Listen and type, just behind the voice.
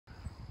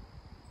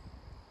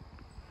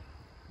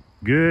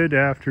Good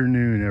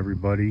afternoon,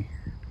 everybody.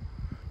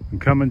 I'm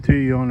coming to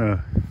you on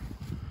a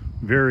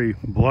very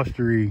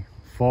blustery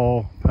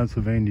fall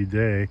Pennsylvania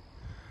day.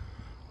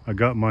 I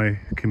got my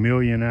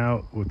chameleon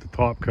out with the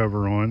top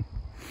cover on,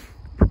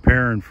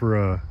 preparing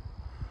for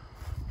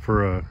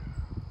a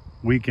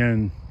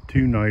weekend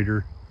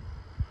two-nighter,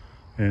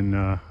 and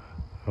I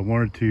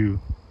wanted to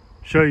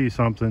show you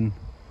something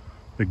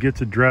that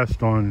gets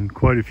addressed on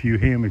quite a few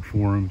hammock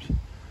forums.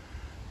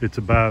 It's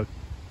about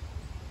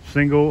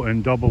single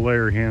and double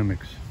layer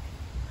hammocks.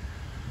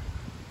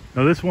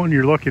 Now this one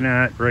you're looking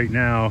at right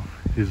now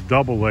is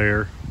double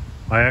layer.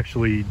 I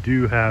actually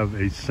do have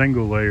a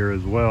single layer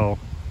as well.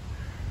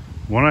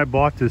 When I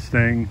bought this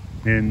thing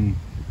in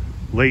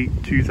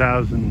late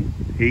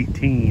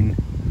 2018,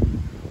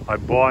 I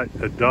bought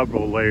a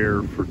double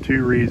layer for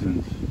two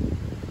reasons.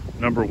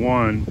 Number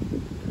one,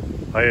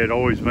 I had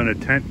always been a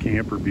tent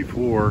camper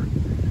before,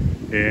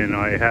 and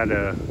I had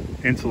a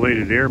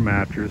insulated air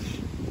mattress.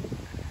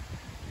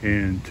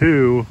 And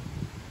two,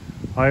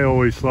 I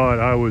always thought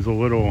I was a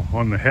little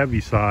on the heavy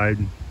side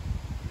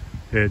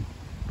at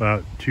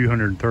about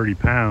 230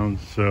 pounds,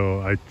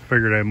 so I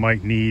figured I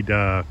might need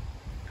a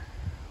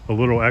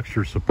little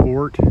extra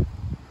support.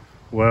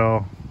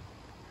 Well,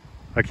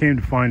 I came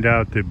to find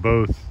out that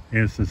both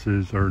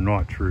instances are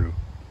not true.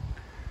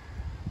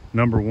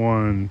 Number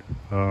one,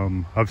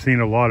 I've seen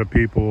a lot of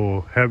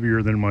people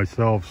heavier than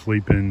myself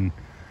sleep in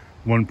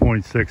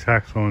 1.6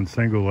 hexagon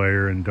single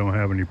layer and don't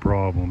have any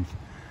problems.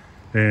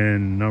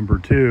 And number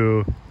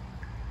two,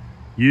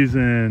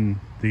 using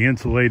the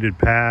insulated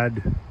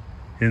pad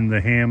in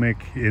the hammock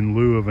in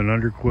lieu of an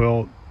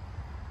underquilt,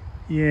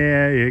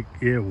 yeah,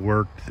 it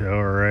worked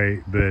all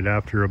right, but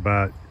after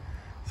about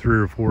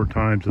 3 or 4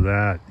 times of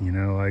that, you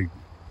know,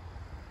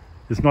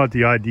 it's not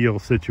the ideal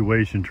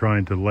situation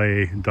trying to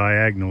lay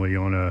diagonally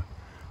on a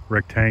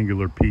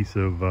rectangular piece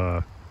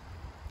of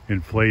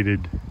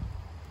inflated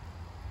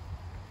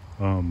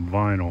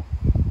vinyl.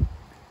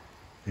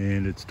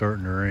 And it's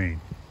starting to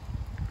rain.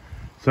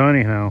 So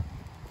anyhow,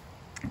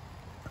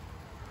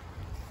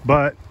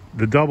 but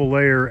the double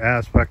layer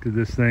aspect of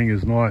this thing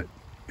is not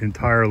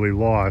entirely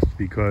lost,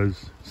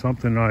 because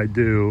something I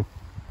do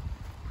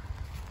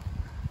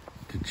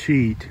to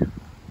cheat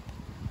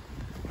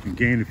and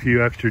gain a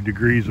few extra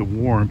degrees of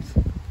warmth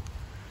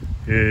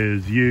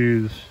is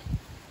use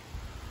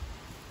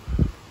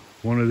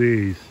one of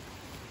these.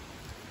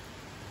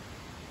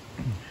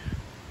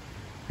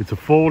 It's a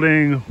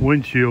folding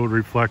windshield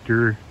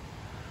reflector,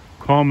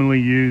 commonly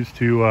used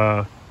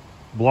to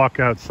block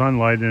out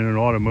sunlight in an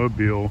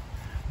automobile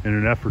in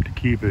an effort to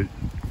keep it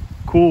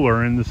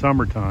cooler in the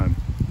summertime.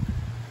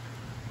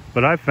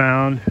 But I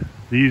found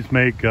these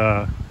make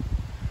an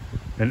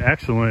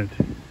excellent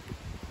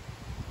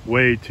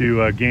way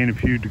to gain a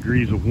few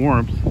degrees of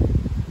warmth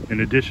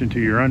in addition to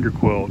your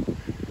underquilt,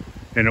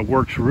 and it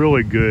works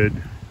really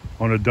good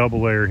on a double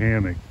layer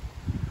hammock.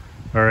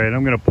 All right,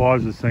 I'm going to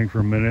pause this thing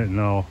for a minute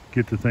and I'll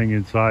get the thing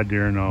inside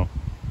there and I'll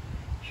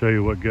show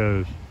you what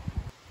goes.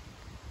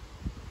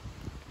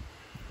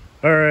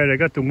 All right, I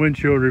got the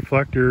windshield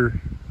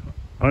reflector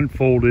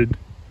unfolded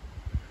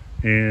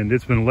and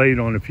it's been laid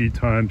on a few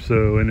times,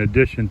 so in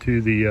addition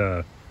to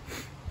the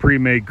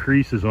pre-made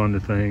creases on the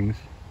things,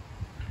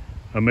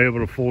 I'm able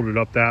to fold it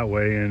up that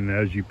way, and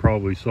as you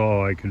probably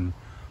saw, I can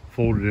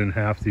fold it in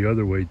half the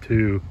other way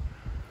too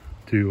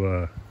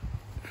to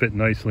fit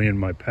nicely in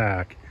my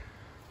pack.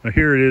 Now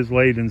here it is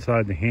laid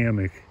inside the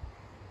hammock.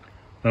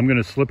 I'm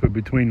going to slip it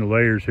between the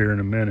layers here in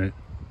a minute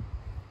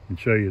and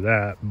show you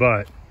that,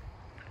 but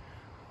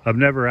I've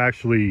never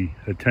actually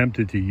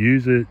attempted to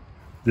use it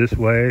this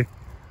way.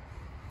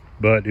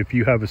 But if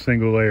you have a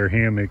single layer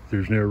hammock,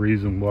 there's no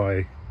reason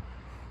why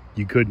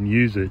you couldn't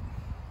use it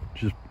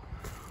just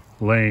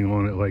laying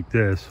on it like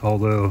this,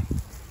 although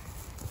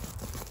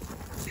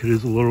it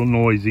is a little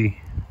noisy.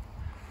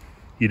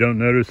 You don't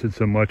notice it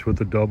so much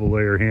with a double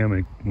layer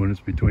hammock when it's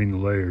between the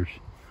layers.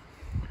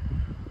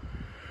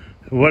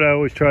 What I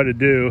always try to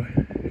do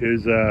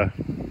is,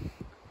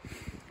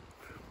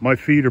 my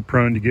feet are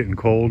prone to getting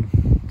cold,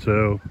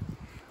 so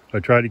I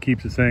try to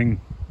keep the thing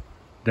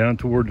down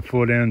toward the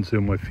foot end so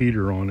my feet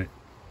are on it.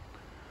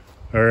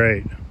 All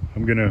right,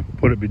 I'm gonna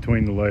put it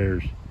between the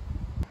layers.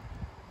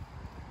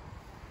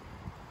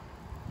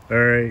 All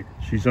right,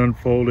 she's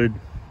unfolded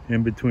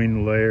in between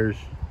the layers.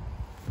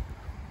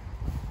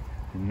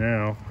 And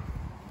now,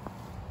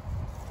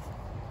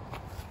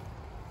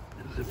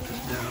 zip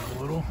this down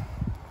a little.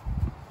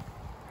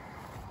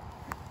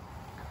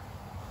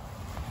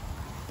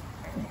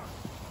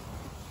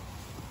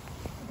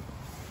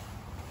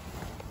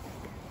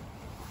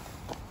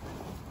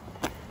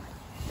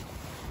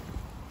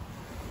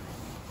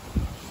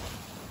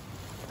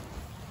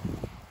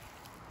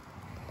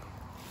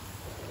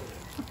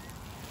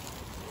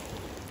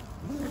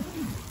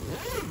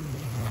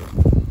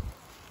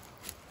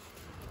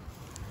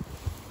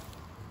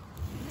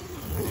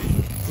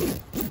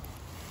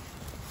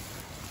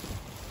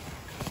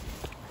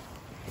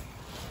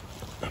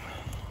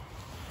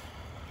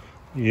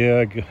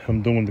 Yeah,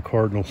 I'm doing the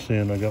cardinal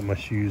sin. I got my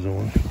shoes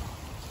on.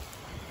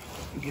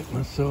 Get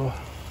myself.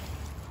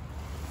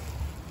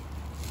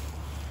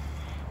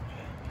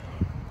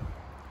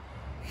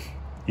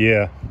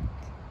 Yeah,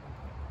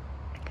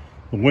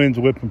 the wind's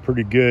whipping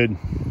pretty good,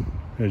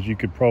 as you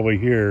could probably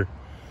hear.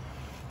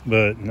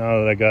 But now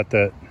that I got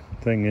that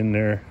thing in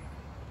there,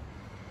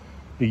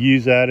 you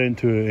use that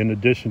in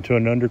addition to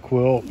an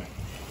underquilt,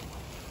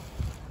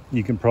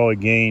 you can probably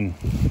gain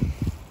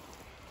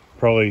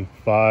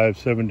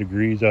 5-7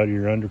 degrees out of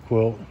your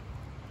underquilt.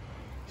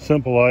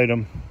 Simple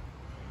item.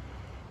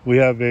 We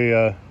have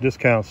a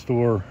discount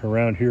store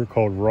around here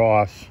called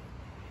Ross,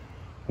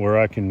 where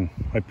I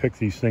pick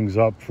these things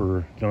up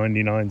for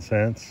 99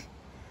 cents.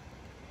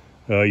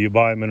 You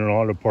buy them in an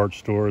auto parts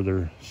store,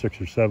 they're $6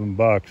 or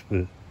 $7,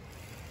 but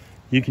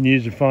you can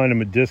usually find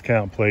them at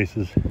discount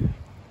places.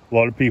 A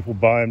lot of people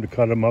buy them to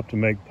cut them up to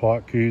make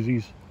pot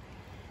koozies.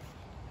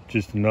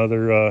 Just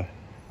another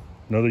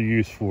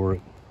use for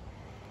it.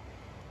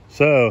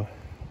 So,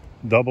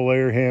 double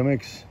layer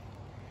hammocks,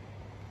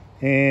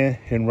 and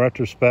in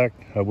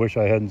retrospect, I wish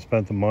I hadn't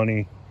spent the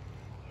money.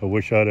 I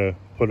wish I'd have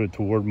put it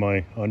toward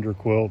my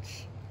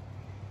underquilts,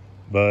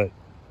 but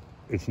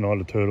it's not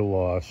a total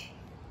loss.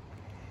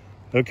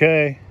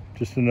 Okay,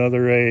 just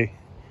another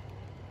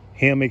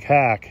hammock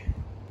hack.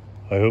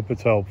 I hope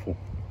it's helpful.